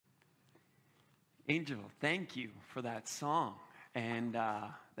Angel, thank you for that song. And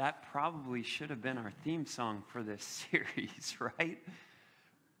that probably should have been our theme song for this series, right?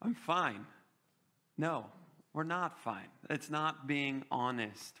 I'm fine. No, we're not fine. It's not being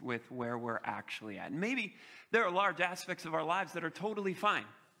honest with where we're actually at. And maybe there are large aspects of our lives that are totally fine.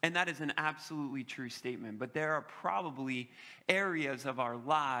 And that is an absolutely true statement. But there are probably areas of our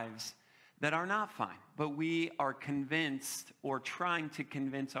lives that are not fine. But we are convinced or trying to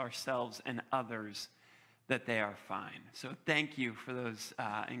convince ourselves and others that they are fine. So thank you for those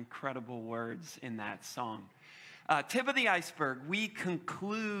incredible words in that song. Tip of the iceberg, we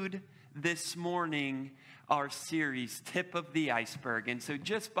conclude this morning our series, Tip of the Iceberg. And so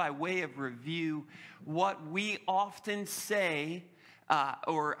just by way of review, what we often say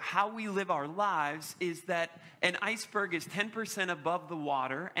or how we live our lives is that an iceberg is 10% above the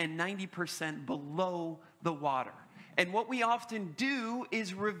water and 90% below the water. And what we often do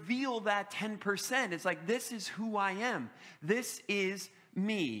is reveal that 10%. It's like, this is who I am. This is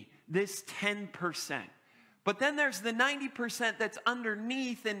me, this 10%. But then there's the 90% that's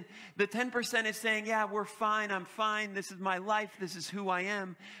underneath, and the 10% is saying, yeah, we're fine, I'm fine, this is my life, this is who I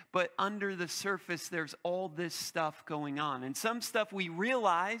am. But under the surface, there's all this stuff going on. And some stuff we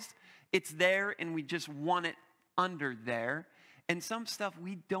realize it's there, and we just want it under there. And some stuff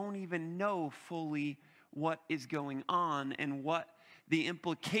we don't even know fully what is going on and what the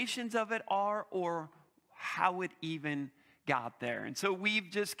implications of it are or how it even got there. And so we've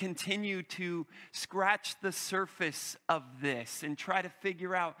just continued to scratch the surface of this and try to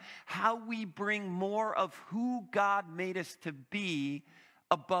figure out how we bring more of who God made us to be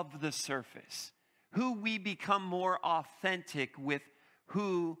above the surface, who we become more authentic with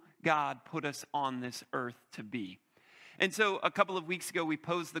who God put us on this earth to be. And so a couple of weeks ago, we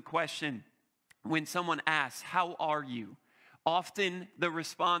posed the question, when someone asks, how are you? Often the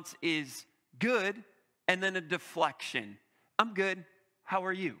response is good and then a deflection. I'm good. How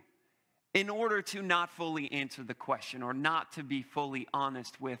are you? In order to not fully answer the question or not to be fully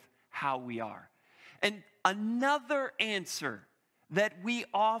honest with how we are. And another answer that we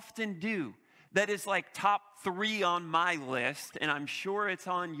often do that is like top 3 on my list, and I'm sure it's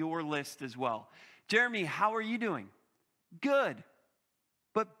on your list as well. Jeremy, how are you doing? Good,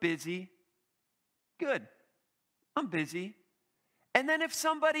 but busy. Good. I'm busy. And then if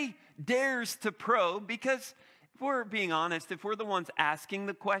somebody dares to probe, because if we're being honest, if we're the ones asking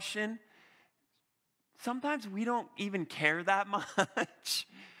the question, sometimes we don't even care that much.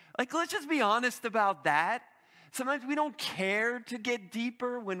 Like, let's just be honest about that. Sometimes we don't care to get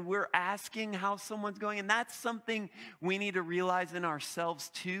deeper when we're asking how someone's going. And that's something we need to realize in ourselves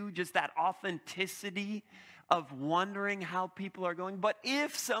too, just that authenticity of wondering how people are going. But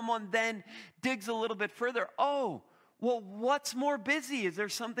if someone then digs a little bit further, oh, well, what's more busy? Is there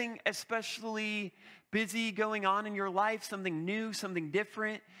something especially busy going on in your life, something new, something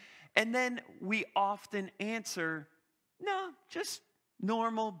different? And then we often answer, no, just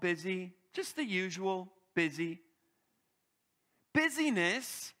normal busy, just the usual busy.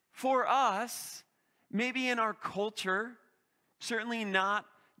 Busyness for us, maybe in our culture, certainly not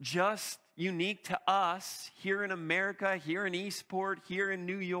just unique to us here in America, here in Eastport, here in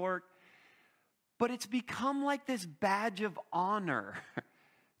New York, but it's become like this badge of honor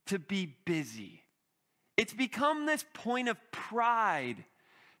to be busy. It's become this point of pride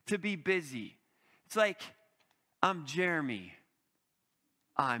to be busy. It's like, I'm Jeremy.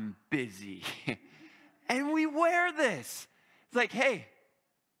 I'm busy. And we wear this. It's like, hey,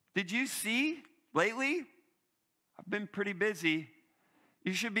 did you see lately? I've been pretty busy.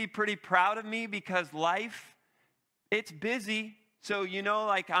 You should be pretty proud of me because life, it's busy. So,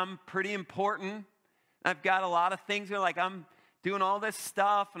 like I'm pretty important. I've got a lot of things. Like I'm doing all this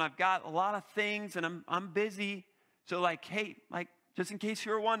stuff and I've got a lot of things and I'm busy. So like, hey, like just in case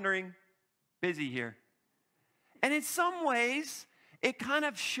you were wondering, busy here. And in some ways, it kind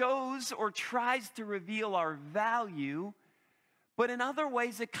of shows or tries to reveal our value. But in other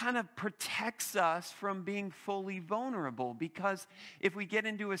ways, it kind of protects us from being fully vulnerable. Because if we get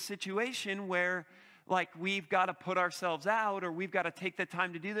into a situation where like we've got to put ourselves out or we've got to take the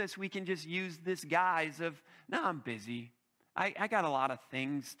time to do this, we can just use this guise of, no, I'm busy. I got a lot of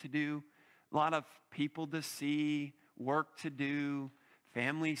things to do, a lot of people to see, work to do,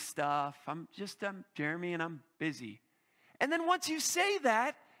 family stuff. I'm Jeremy and I'm busy. And then once you say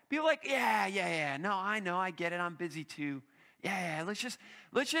that, people are like, yeah, no, I know, I get it, I'm busy too. Yeah,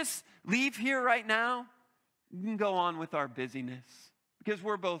 let's just leave here right now. We can go on with our busyness because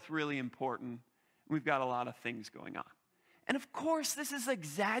we're both really important. We've got a lot of things going on. And of course, this is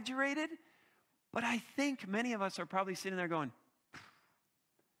exaggerated, but I think many of us are probably sitting there going,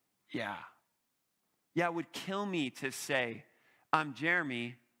 yeah, Yeah, it would kill me to say, I'm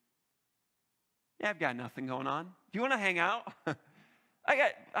Jeremy. Yeah, I've got nothing going on. Do you want to hang out?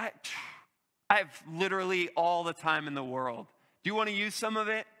 I have literally all the time in the world. Do you want to use some of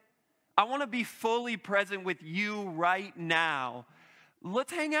it? I want to be fully present with you right now.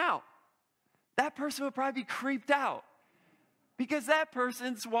 Let's hang out. That person would probably be creeped out because that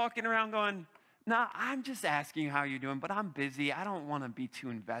person's walking around going, nah, I'm just asking how you're doing, but I'm busy. I don't want to be too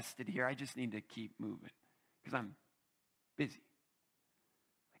invested here. I just need to keep moving because I'm busy.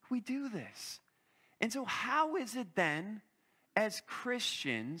 Like, we do this. And so how is it then, as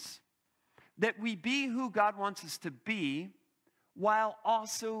Christians, that we be who God wants us to be while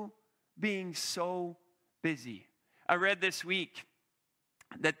also being so busy? I read this week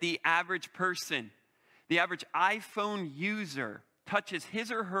that the average person, the average iPhone user, touches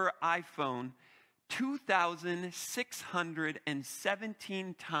his or her iPhone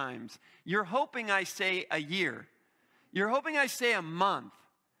 2,617 times. You're hoping I say a year. You're hoping I say a month.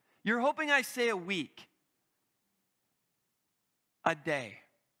 You're hoping I say a week. A day.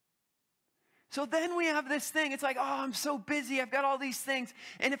 So then we have this thing. It's like, oh, I'm so busy. I've got all these things.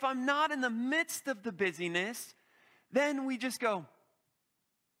 And if I'm not in the midst of the busyness, then we just go,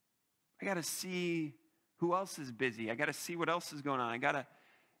 I got to see who else is busy. I got to see what else is going on. I got to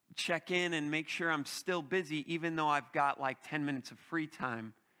check in and make sure I'm still busy, even though I've got like 10 minutes of free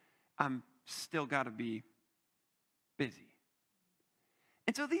time. I'm still got to be busy.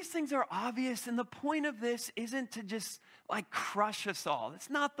 And so these things are obvious, and the point of this isn't to just like crush us all. That's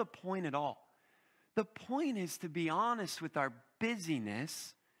not the point at all. The point is to be honest with our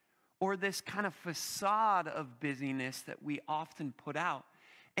busyness, or this kind of facade of busyness that we often put out,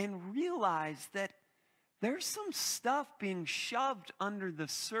 and realize that there's some stuff being shoved under the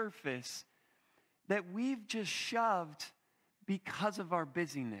surface that we've just shoved because of our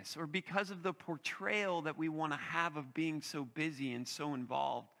busyness, or because of the portrayal that we want to have of being so busy and so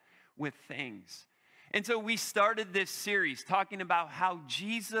involved with things. And so we started this series talking about how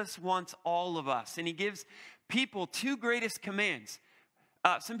Jesus wants all of us, and he gives people two greatest commands.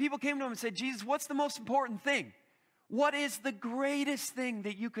 Some people came to him and said, Jesus, what's the most important thing? What is the greatest thing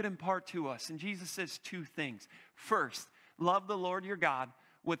that you could impart to us? And Jesus says two things. First, love the Lord your God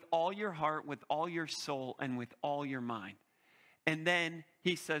with all your heart, with all your soul, and with all your mind. And then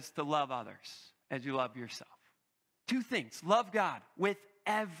he says to love others as you love yourself. Two things. Love God with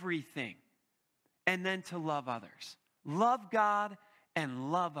everything. And then to love others. Love God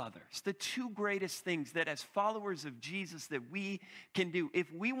and love others. The two greatest things that as followers of Jesus that we can do.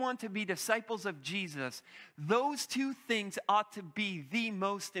 If we want to be disciples of Jesus, those two things ought to be the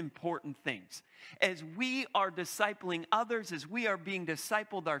most important things. As we are discipling others, as we are being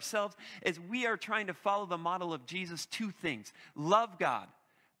discipled ourselves, as we are trying to follow the model of Jesus, two things. Love God,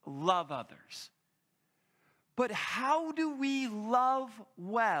 love others. But how do we love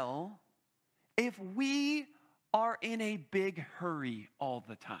well if we are in a big hurry all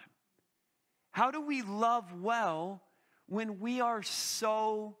the time? How do we love well when we are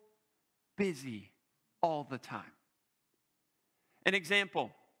so busy all the time? An example,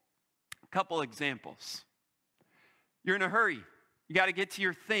 a couple examples. You're in a hurry. You got to get to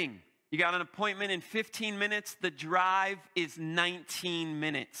your thing. You got an appointment in 15 minutes. The drive is 19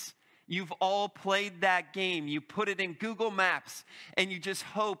 minutes. You've all played that game. You put it in Google Maps, and you just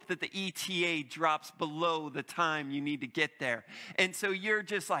hope that the ETA drops below the time you need to get there. And so you're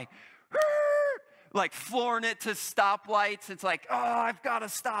just like flooring it to stoplights. It's like, oh, I've got to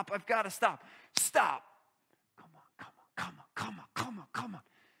stop. I've got to stop. Stop. Come on.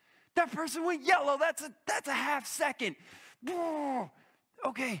 That person went yellow. That's a half second.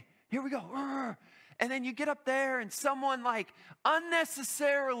 Okay, here we go. And then you get up there, and someone like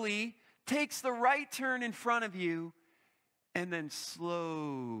unnecessarily takes the right turn in front of you and then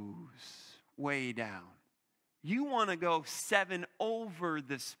slows way down. You want to go 7 over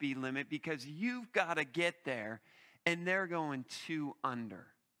the speed limit because you've got to get there, and they're going 2 under.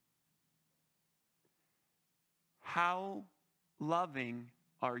 How loving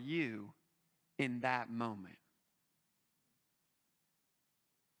are you in that moment?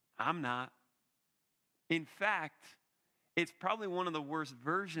 I'm not. In fact, it's probably one of the worst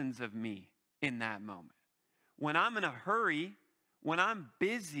versions of me in that moment. When I'm in a hurry, when I'm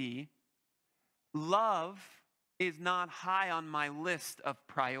busy, love is not high on my list of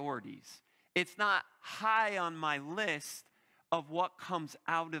priorities. It's not high on my list of what comes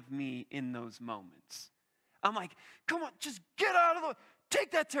out of me in those moments. I'm like, come on, just get out of the way.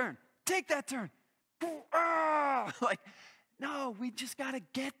 Take that turn. Like, no, we just got to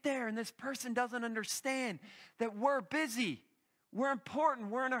get there. And this person doesn't understand that we're busy. We're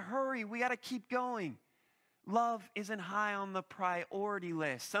important. We're in a hurry. We got to keep going. Love isn't high on the priority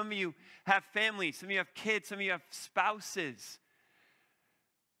list. Some of you have families. Some of you have kids. Some of you have spouses.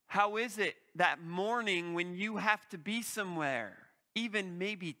 How is it that morning when you have to be somewhere, even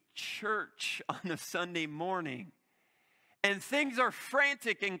maybe church on a Sunday morning, and things are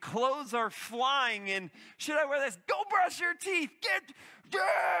frantic and clothes are flying and should I wear this? Go brush your teeth.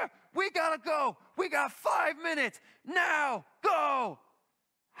 We gotta go. We got 5 minutes. Now, go.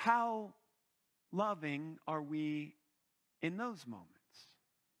 How loving are we in those moments?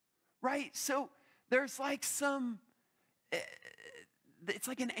 Right? So there's like it's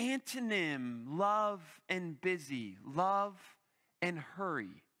like an antonym, love and busy, love and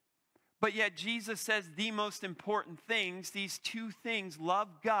hurry. But yet Jesus says the most important things, these two things, love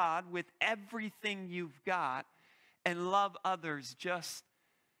God with everything you've got and love others just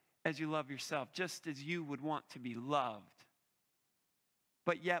as you love yourself, just as you would want to be loved.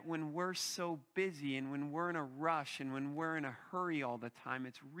 But yet when we're so busy and when we're in a rush and when we're in a hurry all the time,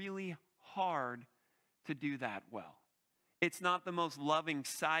 it's really hard to do that well. It's not the most loving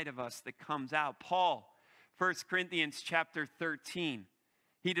side of us that comes out. Paul, 1 Corinthians chapter 13,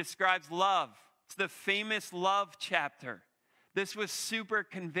 he describes love. It's the famous love chapter. This was super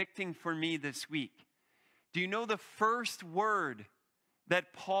convicting for me this week. Do you know the first word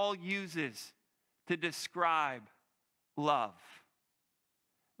that Paul uses to describe love?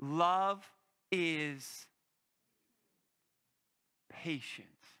 Love is patient.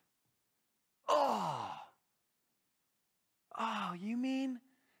 Oh, you mean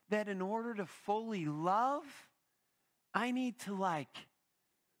that in order to fully love, I need to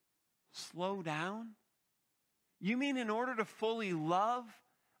slow down? You mean in order to fully love,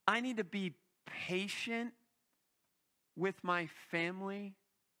 I need to be patient with my family?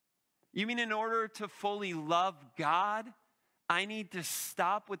 You mean in order to fully love God, I need to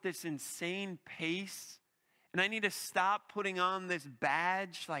stop with this insane pace? And I need to stop putting on this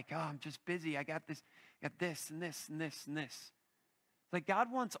badge I'm just busy. I got this and this and this and this. Like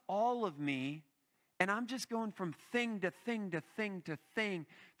God wants all of me, and I'm just going from thing to thing to thing to thing,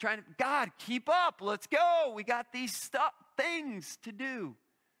 trying to, God, keep up. Let's go. We got these things to do.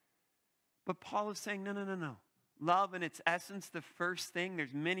 But Paul is saying, no. Love in its essence, the first thing,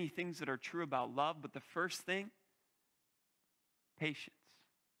 there's many things that are true about love, but the first thing, patience.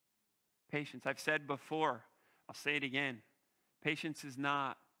 Patience. I've said before, I'll say it again. Patience is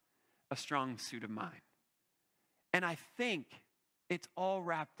not a strong suit of mine. And I think it's all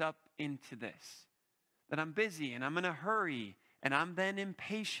wrapped up into this, that I'm busy and I'm in a hurry and I'm then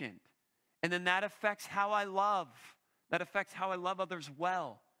impatient. And then that affects how I love. That affects how I love others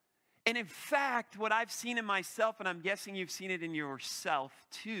well. And in fact, what I've seen in myself, and I'm guessing you've seen it in yourself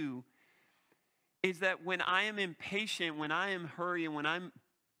too, is that when I am impatient, when I am hurry, and when I'm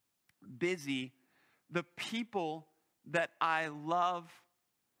busy, the people that I love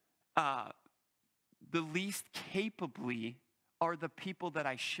the least capably are the people that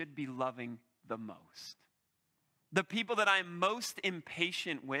I should be loving the most. The people that I'm most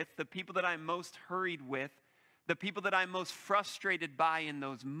impatient with, the people that I'm most hurried with, the people that I'm most frustrated by in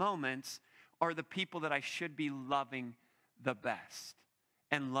those moments are the people that I should be loving the best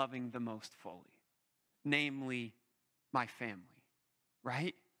and loving the most fully, namely my family,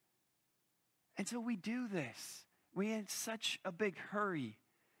 right? And so we do this. We in such a big hurry.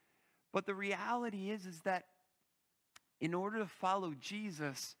 But the reality is that in order to follow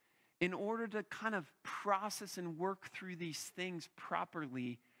Jesus, in order to kind of process and work through these things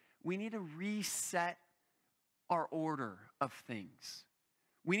properly, we need to reset our order of things.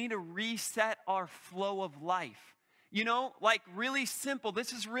 We need to reset our flow of life. Really simple.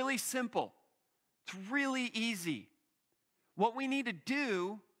 This is really simple. It's really easy. What we need to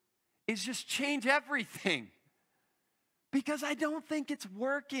do is just change everything. Because I don't think it's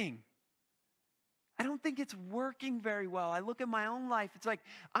working. I don't think it's working very well. I look at my own life. It's like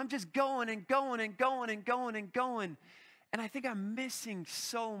I'm just going and going and going and going and going. And I think I'm missing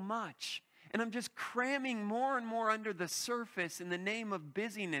so much. And I'm just cramming more and more under the surface in the name of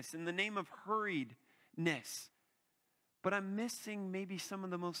busyness, in the name of hurriedness. But I'm missing maybe some of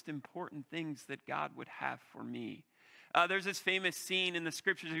the most important things that God would have for me. There's this famous scene in the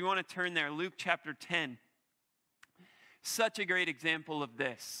scriptures. If you want to turn there, Luke chapter 10. Such a great example of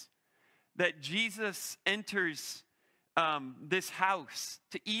this. That Jesus enters this house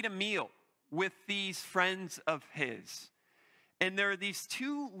to eat a meal with these friends of his. And there are these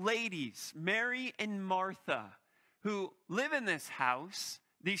two ladies, Mary and Martha, who live in this house,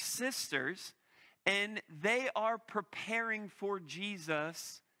 these sisters, and they are preparing for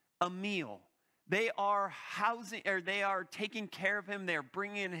Jesus a meal. They are housing, or they are taking care of him. They're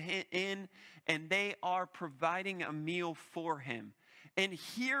bringing him in, and they are providing a meal for him. And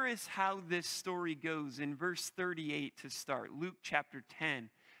here is how this story goes in verse 38 to start. Luke chapter 10,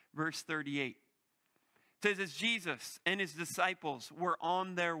 verse 38. It says, as Jesus and his disciples were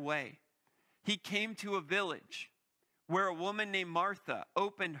on their way, he came to a village where a woman named Martha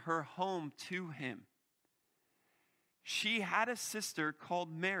opened her home to him. She had a sister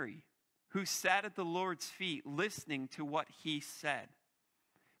called Mary, who sat at the Lord's feet listening to what he said.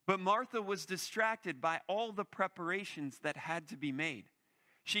 But Martha was distracted by all the preparations that had to be made.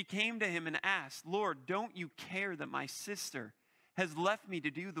 She came to him and asked, Lord, don't you care that my sister has left me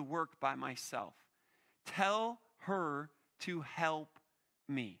to do the work by myself? Tell her to help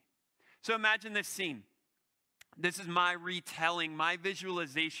me. So imagine this scene. This is my retelling, my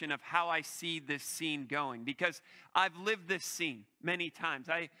visualization of how I see this scene going, because I've lived this scene many times.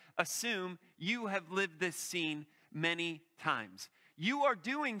 I assume you have lived this scene many times. You are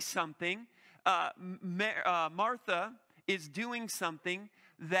doing something, Martha is doing something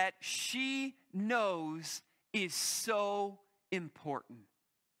that she knows is so important.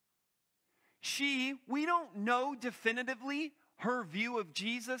 We don't know definitively her view of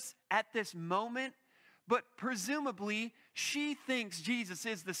Jesus at this moment, but presumably, she thinks Jesus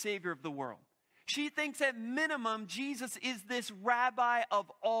is the Savior of the world. She thinks at minimum, Jesus is this rabbi of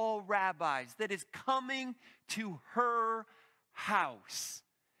all rabbis that is coming to her house.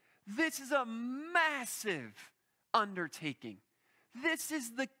 This is a massive undertaking. This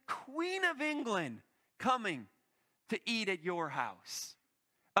is the Queen of England coming to eat at your house.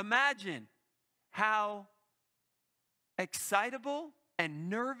 Imagine how excitable and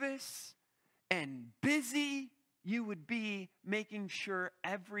nervous and busy you would be making sure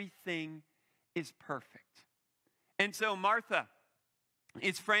everything is perfect. And so Martha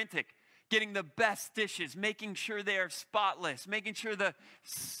is frantic, getting the best dishes, making sure they are spotless, making sure the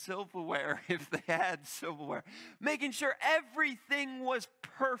silverware, if they had silverware, making sure everything was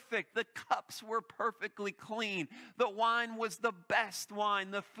perfect. The cups were perfectly clean. The wine was the best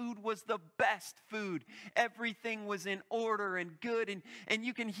wine. The food was the best food. Everything was in order and good. And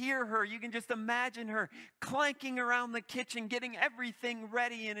you can hear her, you can just imagine her clanking around the kitchen, getting everything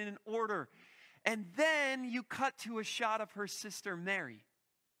ready and in order. And then you cut to a shot of her sister Mary.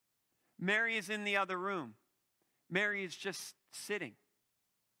 Mary is in the other room. Mary is just sitting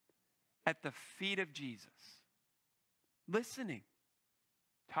at the feet of Jesus, listening,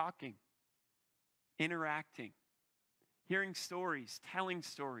 talking, interacting, hearing stories, telling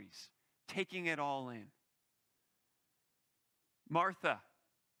stories, taking it all in. Martha,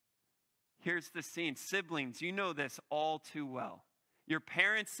 here's the scene. Siblings, you know this all too well. Your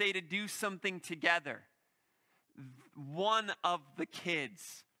parents say to do something together. One of the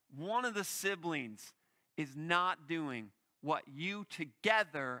kids, one of the siblings is not doing what you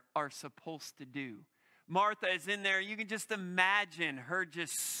together are supposed to do. Martha is in there. You can just imagine her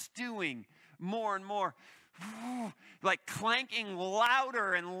just stewing more and more, like clanking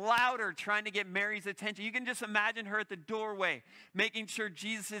louder and louder, trying to get Mary's attention. You can just imagine her at the doorway, making sure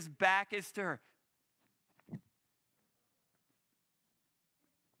Jesus' back is to her.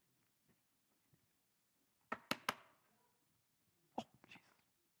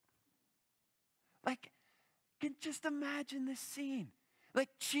 Like, you can just imagine this scene. Like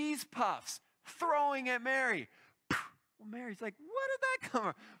cheese puffs throwing at Mary. Well, Mary's like, what did that come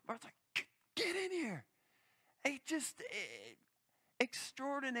from? Martha's like, get in here.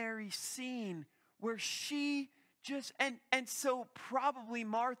 Extraordinary scene where she just, and so probably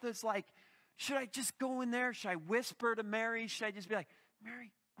Martha's like, should I just go in there? Should I whisper to Mary? Should I just be like,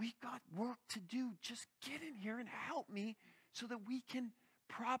 Mary, we got work to do. Just get in here and help me so that we can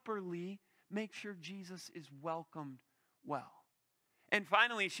properly make sure Jesus is welcomed well. And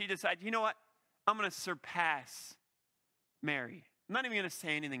finally, she decides, you know what? I'm going to surpass Mary. I'm not even going to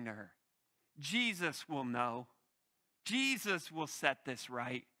say anything to her. Jesus will know. Jesus will set this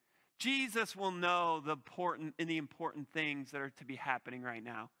right. Jesus will know the important things that are to be happening right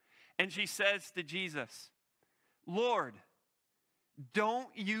now. And she says to Jesus, Lord, don't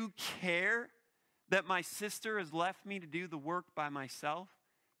you care that my sister has left me to do the work by myself?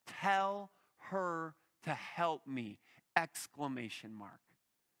 Tell her to help me! Exclamation mark.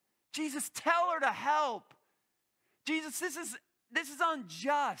 Jesus, tell her to help. Jesus, this is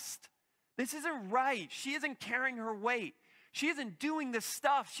unjust. This isn't right. She isn't carrying her weight. She isn't doing the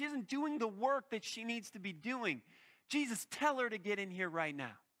stuff. She isn't doing the work that she needs to be doing. Jesus, tell her to get in here right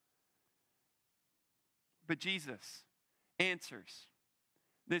now. But Jesus answers.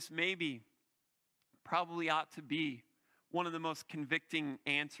 This probably ought to be one of the most convicting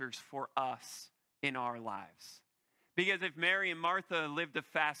answers for us in our lives. Because if Mary and Martha lived a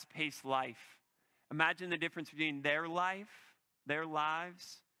fast-paced life, imagine the difference between their life, their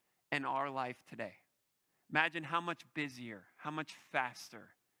lives, and our life today. Imagine how much busier, how much faster,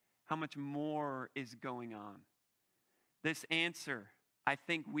 how much more is going on. This answer, I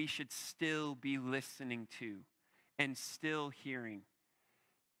think we should still be listening to and still hearing.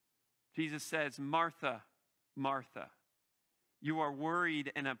 Jesus says, Martha, Martha, you are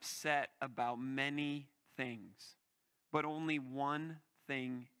worried and upset about many things, but only one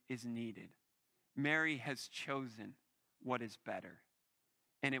thing is needed. Mary has chosen what is better,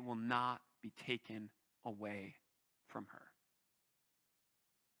 and it will not be taken away from her.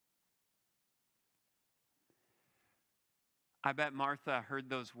 I bet Martha heard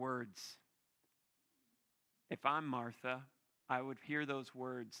those words. If I'm Martha, I would hear those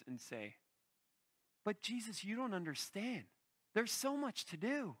words and say, but Jesus, you don't understand. There's so much to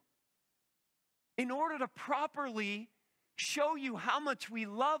do. In order to properly show you how much we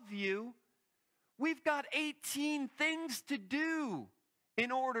love you, we've got 18 things to do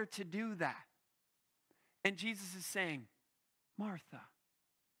in order to do that. And Jesus is saying, Martha,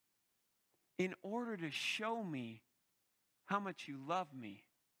 in order to show me how much you love me,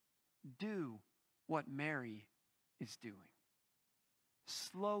 do what Mary is doing.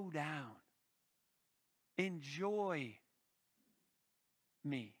 Slow down. Enjoy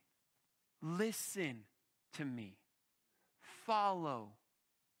me. Listen to me. Follow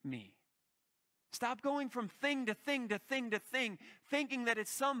me. Stop going from thing to thing to thing to thing, thinking that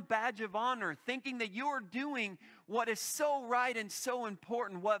it's some badge of honor, thinking that you're doing what is so right and so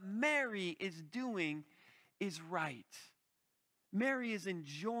important. What Mary is doing is right. Mary is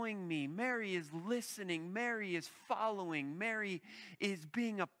enjoying me. Mary is listening. Mary is following. Mary is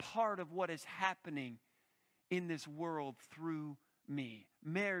being a part of what is happening in this world through me.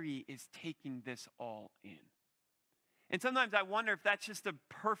 Mary is taking this all in. And sometimes I wonder if that's just a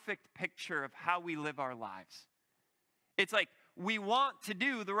perfect picture of how we live our lives. It's like we want to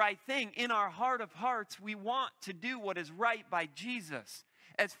do the right thing. In our heart of hearts, we want to do what is right by Jesus.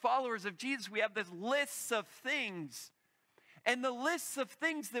 As followers of Jesus, we have this list of things. And the lists of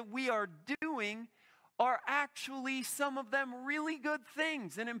things that we are doing are actually some of them really good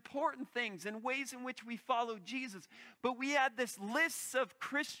things and important things and ways in which we follow Jesus. But we had this list of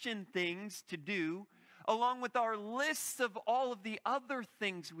Christian things to do along with our lists of all of the other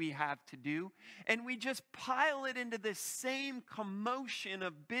things we have to do. And we just pile it into this same commotion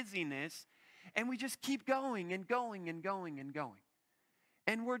of busyness. And we just keep going and going and going and going.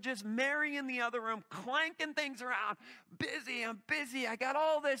 And we're just Mary in the other room, clanking things around. Busy, I'm busy. I got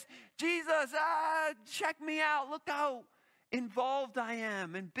all this. Jesus, check me out. Look how involved I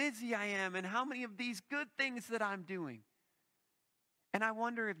am and busy I am and how many of these good things that I'm doing. And I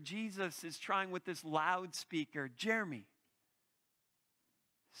wonder if Jesus is trying with this loudspeaker, Jeremy,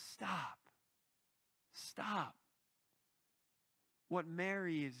 stop. Stop. What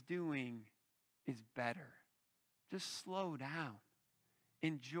Mary is doing is better. Just slow down.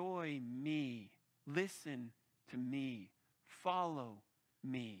 Enjoy me. Listen to me. Follow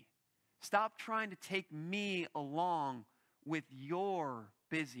me. Stop trying to take me along with your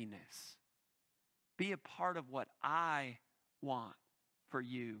busyness. Be a part of what I want for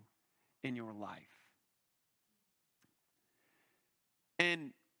you in your life.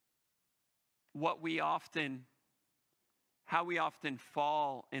 And how we often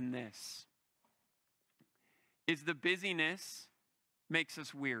fall in this is the busyness makes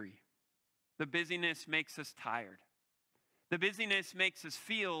us weary. The busyness makes us tired. The busyness makes us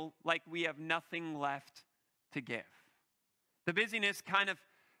feel like we have nothing left to give. The busyness kind of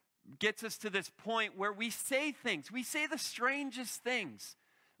gets us to this point where we say things. We say the strangest things.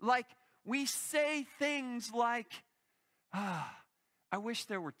 Like, we say things like, I wish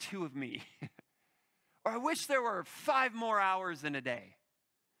there were 2 of me. Or I wish there were 5 more hours in a day.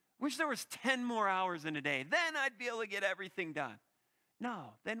 Wish there was 10 more hours in a day. Then I'd be able to get everything done.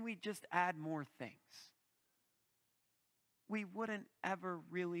 No, then we just add more things. We wouldn't ever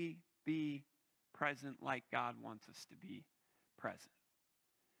really be present like God wants us to be present.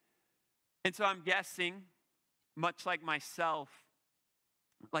 And so I'm guessing, much like myself,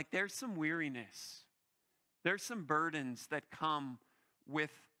 like there's some weariness. There's some burdens that come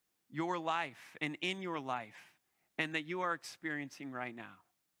with your life and in your life and that you are experiencing right now.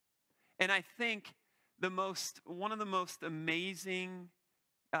 And I think one of the most amazing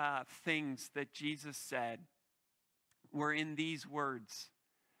things that Jesus said were in these words,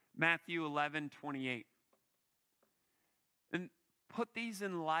 Matthew 11:28. And put these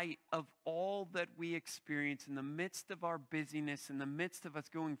in light of all that we experience in the midst of our busyness, in the midst of us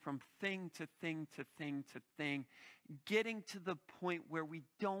going from thing to thing to thing to thing, getting to the point where we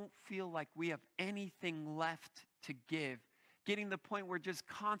don't feel like we have anything left to give, getting to the point where just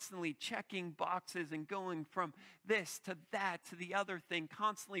constantly checking boxes and going from this to that to the other thing,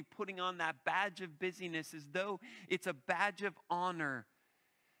 constantly putting on that badge of busyness as though it's a badge of honor.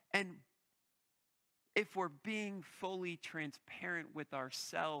 And if we're being fully transparent with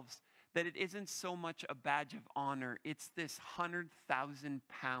ourselves, that it isn't so much a badge of honor, it's this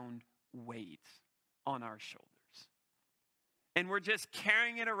 100,000-pound weight on our shoulders. And we're just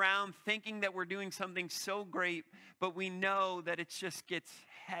carrying it around thinking that we're doing something so great, but we know that it just gets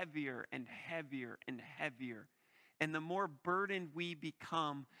heavier and heavier and heavier. And the more burdened we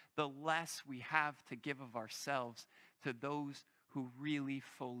become, the less we have to give of ourselves to those who really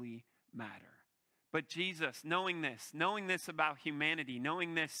fully matter. But Jesus, knowing this about humanity,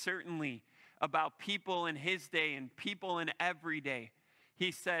 knowing this certainly about people in his day and people in every day,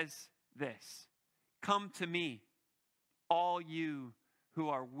 he says this, "Come to me, all you who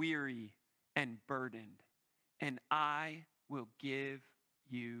are weary and burdened, and I will give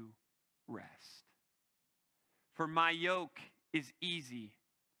you rest. For my yoke is easy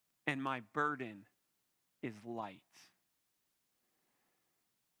and my burden is light."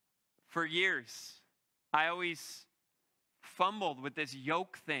 For years, I always fumbled with this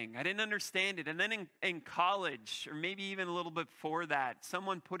yoke thing. I didn't understand it. And then in college, or maybe even a little bit before that,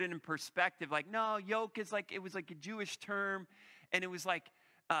 someone put it in perspective. Like, no, yoke is like, it was like a Jewish term. And it was like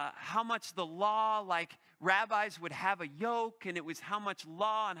how much the law, like rabbis would have a yoke. And it was how much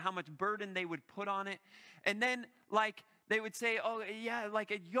law and how much burden they would put on it. And then like they would say, oh yeah,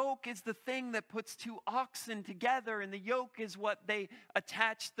 like a yoke is the thing that puts two oxen together. And the yoke is what they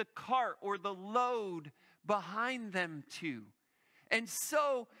attach the cart or the load behind them to. And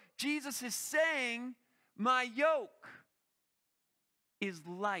so Jesus is saying, my yoke is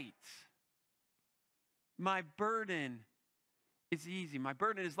light. My burden is easy. My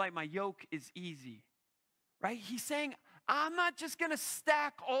burden is light. My yoke is easy. Right? He's saying, I'm not just going to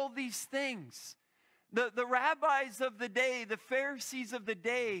stack all these things. The rabbis of the day, the Pharisees of the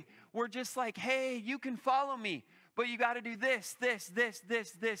day were just like, hey, you can follow me, but you got to do this, and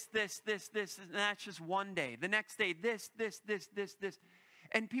that's just one day. The next day, this.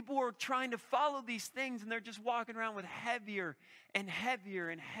 And people were trying to follow these things, and they're just walking around with heavier and heavier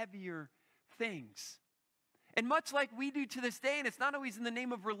and heavier things. And much like we do to this day, and it's not always in the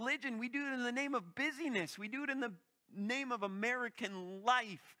name of religion, we do it in the name of busyness. We do it in the name of American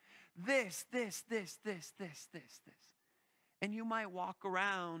life. This. And you might walk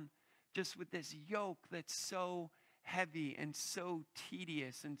around just with this yoke that's so heavy and so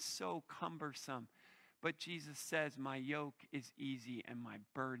tedious and so cumbersome. But Jesus says, my yoke is easy and my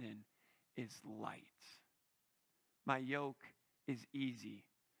burden is light. My yoke is easy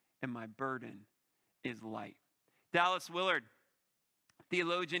and my burden is light. Dallas Willard,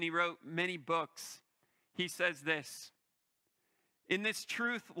 theologian, he wrote many books. He says this, in this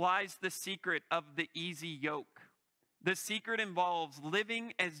truth lies the secret of the easy yoke. The secret involves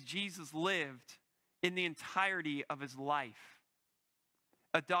living as Jesus lived in the entirety of his life,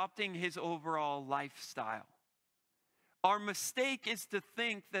 adopting his overall lifestyle. Our mistake is to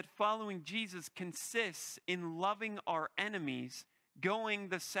think that following Jesus consists in loving our enemies, going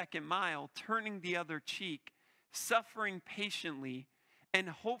the second mile, turning the other cheek, suffering patiently, and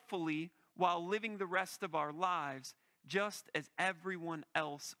hopefully while living the rest of our lives just as everyone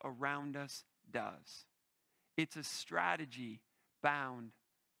else around us does. It's a strategy bound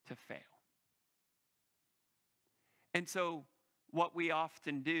to fail. And so what we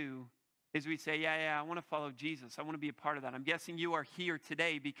often do is we say, yeah, I want to follow Jesus. I want to be a part of that. I'm guessing you are here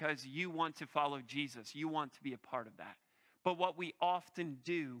today because you want to follow Jesus. You want to be a part of that. But what we often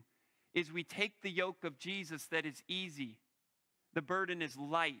do is we take the yoke of Jesus that is easy. The burden is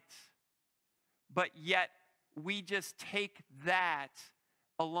light. But yet we just take that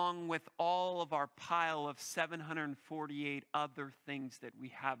along with all of our pile of 748 other things that we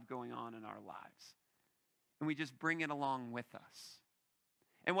have going on in our lives. And we just bring it along with us.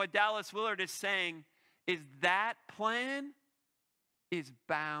 And what Dallas Willard is saying is that plan is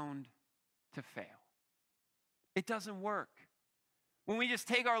bound to fail. It doesn't work. When we just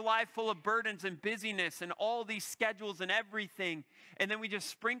take our life full of burdens and busyness and all these schedules and everything, and then we just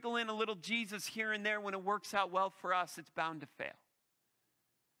sprinkle in a little Jesus here and there when it works out well for us, it's bound to fail.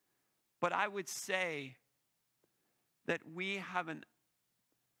 But I would say that we have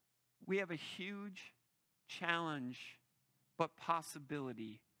a huge challenge, but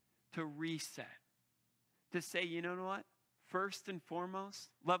possibility to reset. To say, you know what? first and foremost,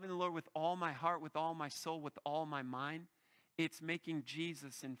 loving the Lord with all my heart, with all my soul, with all my mind, it's making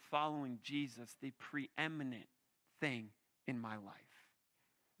Jesus and following Jesus the preeminent thing in my life.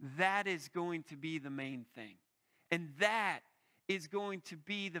 That is going to be the main thing. And that is going to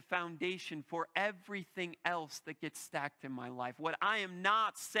be the foundation for everything else that gets stacked in my life. What I am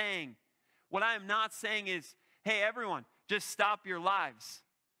not saying is, hey, everyone, just stop your lives.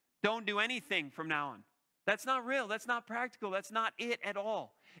 Don't do anything from now on. That's not real. That's not practical. That's not it at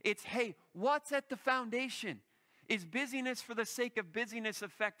all. It's, hey, what's at the foundation? Is busyness for the sake of busyness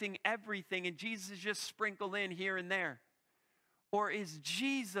affecting everything and Jesus is just sprinkled in here and there? Or is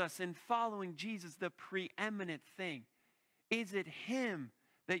Jesus and following Jesus the preeminent thing? Is it him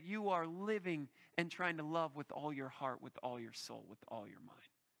that you are living and trying to love with all your heart, with all your soul, with all your mind?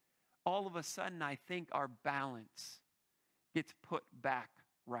 All of a sudden, I think our balance gets put back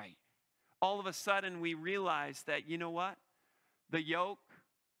right. All of a sudden, we realize that, you know what? The yoke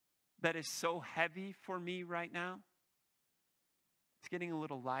that is so heavy for me right now, it's getting a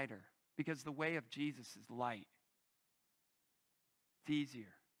little lighter because the way of Jesus is light. It's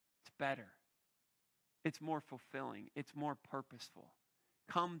easier. It's better. It's more fulfilling. It's more purposeful.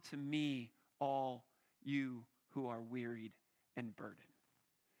 Come to me, all you who are wearied and burdened.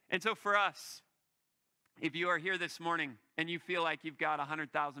 And so for us, if you are here this morning and you feel like you've got a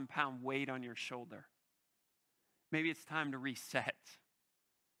 100,000-pound weight on your shoulder, maybe it's time to reset.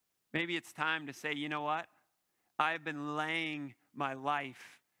 Maybe it's time to say, you know what? I've been laying my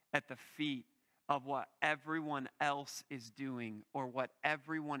life at the feet of what everyone else is doing or what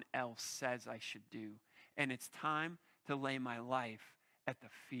everyone else says I should do. And it's time to lay my life at the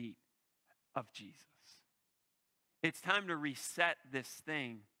feet of Jesus. It's time to reset this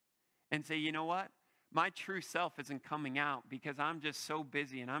thing and say, you know what? My true self isn't coming out because I'm just so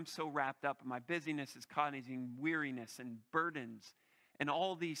busy and I'm so wrapped up and my busyness is causing weariness and burdens and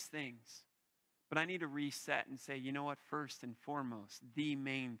all these things. But I need to reset and say, you know what? First and foremost, the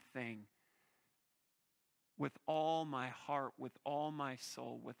main thing, with all my heart, with all my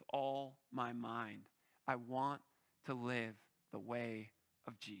soul, with all my mind, I want to live the way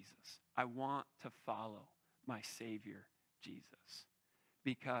of Jesus. I want to follow my Savior, Jesus,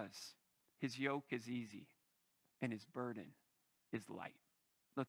 because his yoke is easy and his burden is light.